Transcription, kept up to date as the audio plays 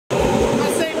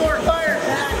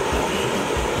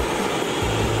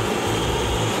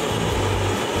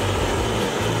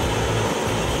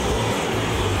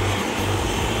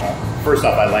first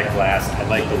off, I like glass. I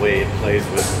like the way it plays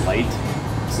with light.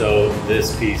 So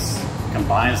this piece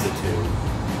combines the two.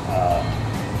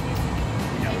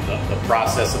 You know, the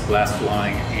process of glass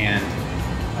blowing and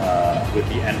with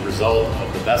the end result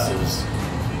of the vessels,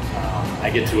 I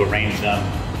get to arrange them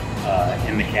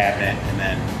in the cabinet, and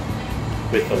then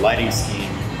with the lighting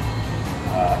scheme,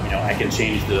 you know, I can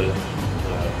change the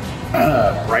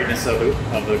brightness of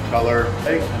the color.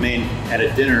 I mean, at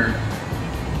a dinner,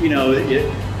 you know,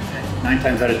 9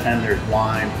 times out of 10 there's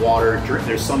wine, water,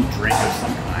 there's some drink of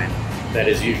some kind that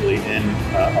is usually in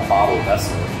a bottle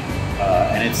vessel,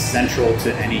 and it's central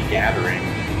to any gathering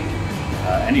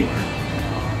anywhere.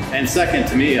 And second,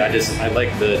 to me, I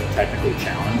like the technical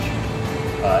challenge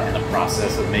in the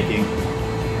process of making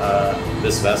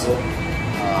this vessel. You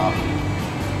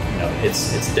know,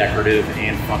 it's decorative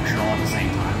and functional at the same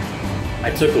time.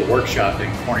 I took a workshop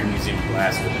in Corning Museum of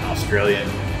Glass with an Australian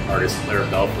artist, Claire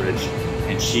Belfridge,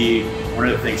 and one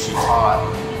of the things she taught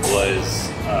was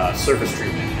surface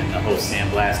treatment and the whole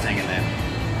sandblasting and then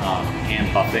hand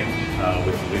buffing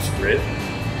with loose grit.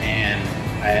 And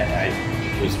I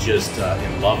was just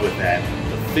in love with that,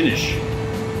 the finish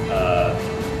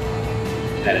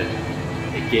that it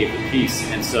gave the piece.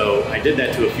 And so I did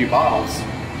that to a few bottles,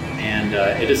 and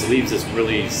it just leaves this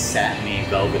really satiny,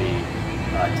 velvety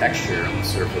texture on the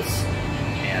surface.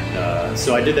 And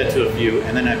so I did that to a few,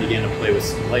 and then I began to play with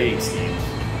some lighting schemes.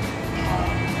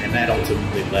 And that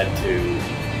ultimately led to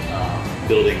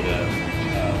building the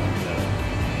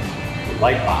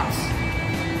light box.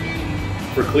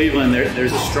 For Cleveland,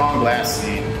 there's a strong glass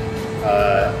scene.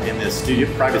 In the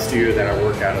private studio that I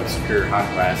work out of, Superior Hot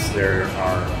Glass, there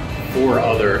are 4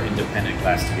 other independent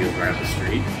glass studios right up the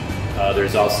street.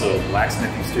 There's also a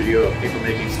blacksmithing studio, a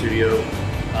papermaking studio,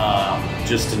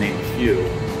 just to name a few.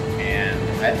 And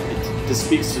it just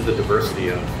speaks to the diversity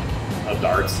of the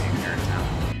art scene here.